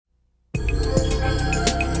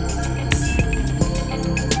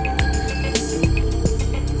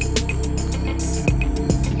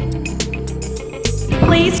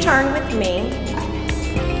please turn with me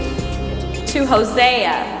to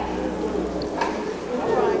Hosea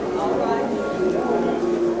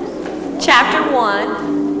chapter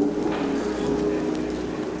 1,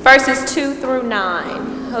 verses 2 through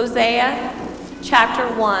 9. Hosea chapter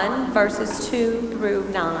 1, verses 2 through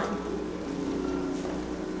 9.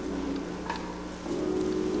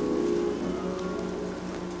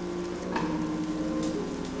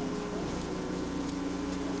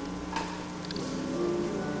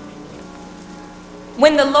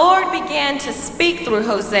 When the Lord began to speak through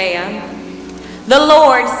Hosea, the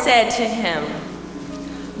Lord said to him,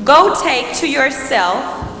 "Go take to yourself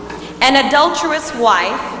an adulterous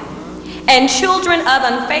wife and children of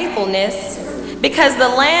unfaithfulness, because the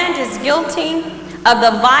land is guilty of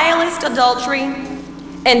the vilest adultery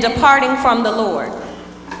and departing from the Lord."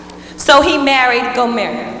 So he married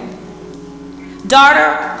Gomer,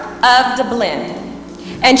 daughter of Deblin,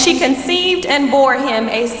 and she conceived and bore him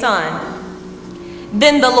a son.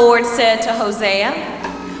 Then the Lord said to Hosea,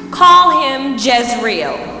 "Call him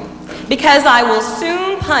Jezreel, because I will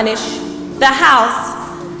soon punish the house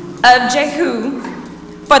of Jehu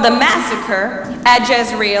for the massacre at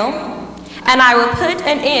Jezreel, and I will put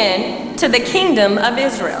an end to the kingdom of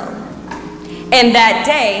Israel. In that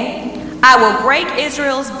day, I will break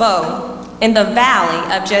Israel's bow in the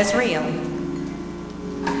valley of Jezreel."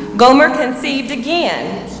 Gomer conceived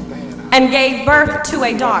again and gave birth to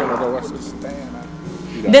a daughter.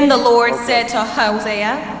 Then the Lord said to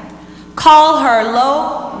Hosea, "Call her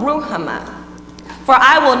Lo-Ruhamah, for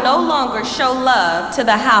I will no longer show love to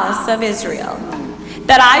the house of Israel,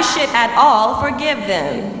 that I should at all forgive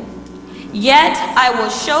them. Yet I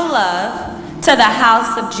will show love to the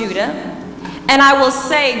house of Judah, and I will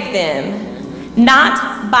save them,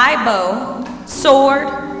 not by bow, sword,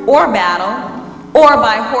 or battle, or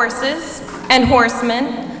by horses and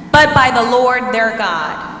horsemen, but by the Lord their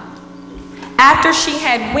God." After she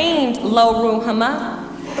had weaned Lo-Ruhamah,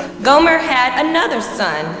 Gomer had another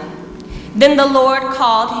son. Then the Lord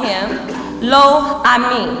called him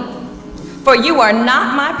Lo-Ammi, "For you are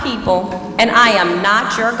not my people, and I am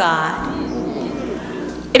not your God."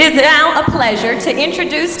 It is now a pleasure to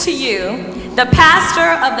introduce to you the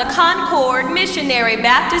pastor of the Concord Missionary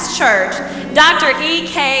Baptist Church, Dr.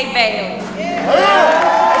 E.K. Bailey.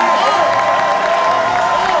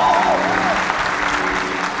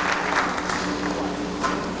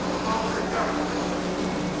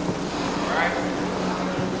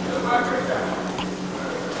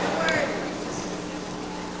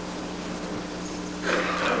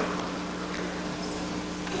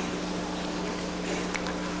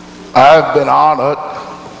 I've been honored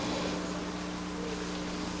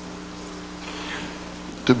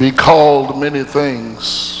to be called many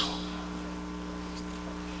things,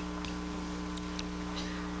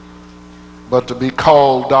 but to be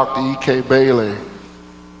called Dr. E.K. Bailey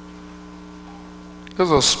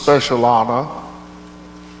is a special honor.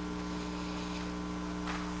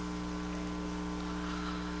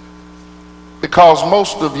 Because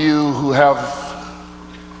most of you who have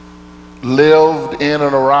lived in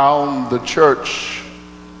and around the church,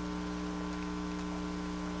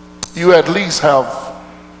 you at least have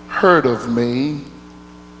heard of me.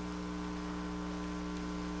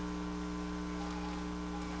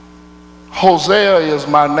 Hosea is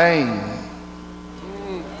my name,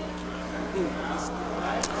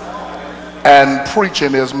 and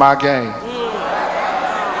preaching is my game.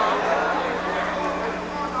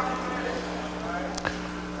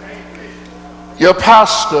 Your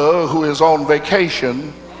pastor, who is on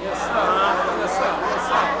vacation,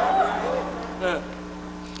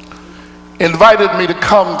 invited me to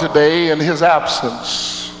come today in his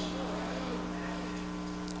absence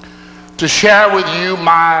to share with you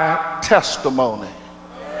my testimony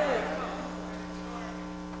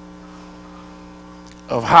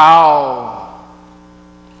of how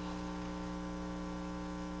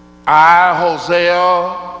I,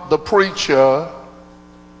 Hosea, the preacher,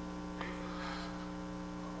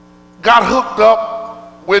 got hooked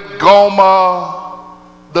up with Gomer,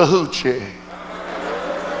 the Hoochie.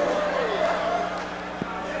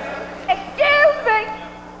 Excuse me.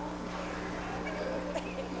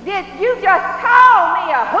 Did you just call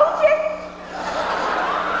me a hoochie?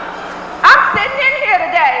 I'm sitting in here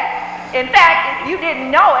today. In fact, if you didn't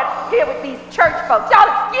know it, here with these church folks. Y'all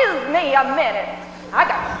excuse me a minute. I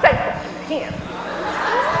got to say something to him.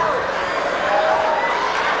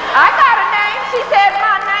 I got a name. She said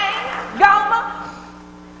my name. Gomer.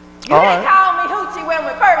 You didn't call me Hoochie when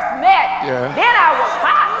we first met. Yeah. Then I was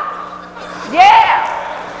hot.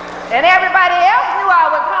 Yeah. And everybody else knew I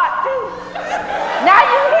was hot too. Now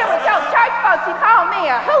you here with your church folks, you call me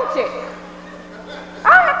a Hoochie.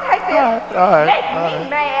 I'm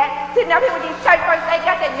sitting up here with these church folks, they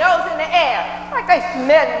got their nose in the air, like they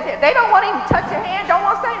smelling it. They don't want to even touch your hand, don't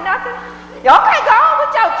want to say nothing. Y'all can't go on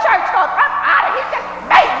with your church folks. I'm out of here. Just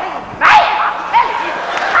made me mad, I'm telling you.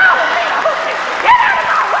 Out of here, Hoochie. Get out of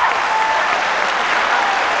my way.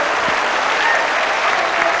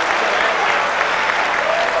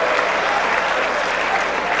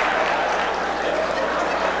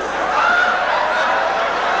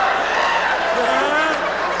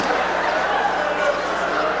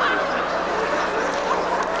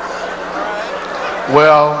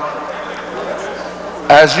 Well,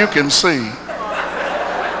 as you can see,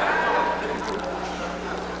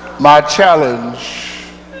 my challenge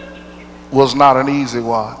was not an easy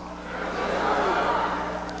one.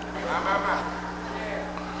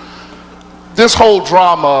 This whole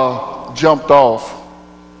drama jumped off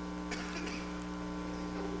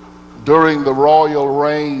during the royal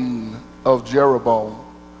reign of Jeroboam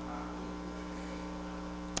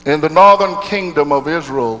in the northern kingdom of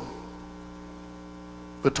Israel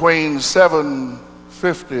between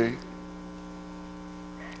 750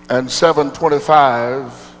 and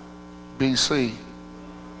 725 BC.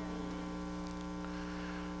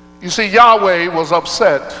 You see, Yahweh was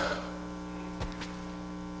upset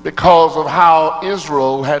because of how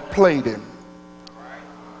Israel had played him.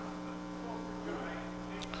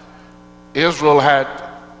 Israel had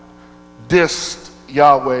dissed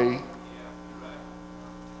Yahweh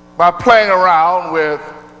by playing around with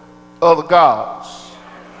other gods.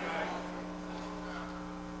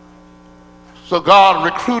 So God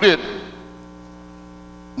recruited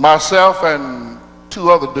myself and two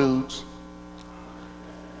other dudes.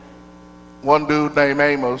 One dude named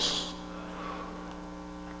Amos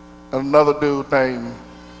and another dude named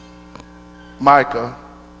Micah.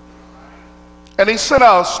 And he sent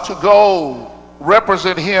us to go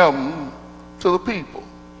represent him to the people.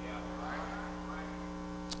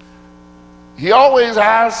 He always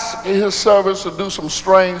asked in his service to do some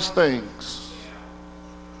strange things.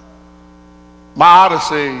 My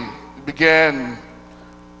odyssey began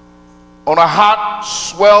on a hot,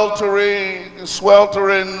 sweltering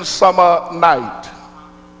summer night.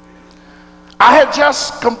 I had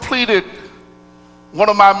just completed one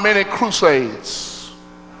of my many crusades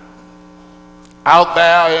out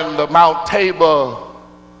there in the Mount Tabor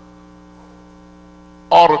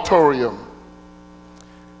auditorium.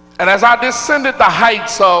 And as I descended the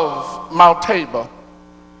heights of Mount Tabor,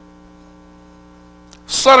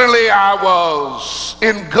 suddenly I was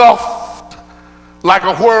engulfed like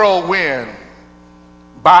a whirlwind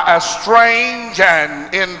by a strange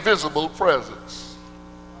and invisible presence.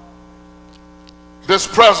 This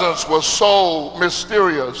presence was so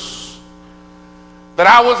mysterious that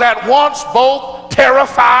I was at once both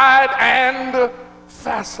terrified and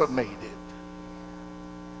fascinated.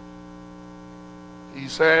 He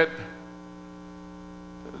said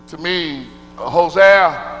to me,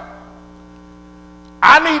 Hosea,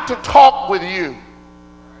 I need to talk with you.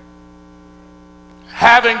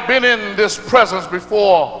 Having been in this presence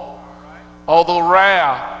before, although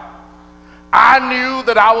rare, I knew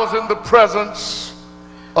that I was in the presence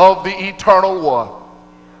of the Eternal One.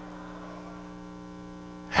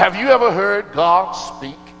 Have you ever heard God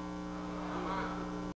speak?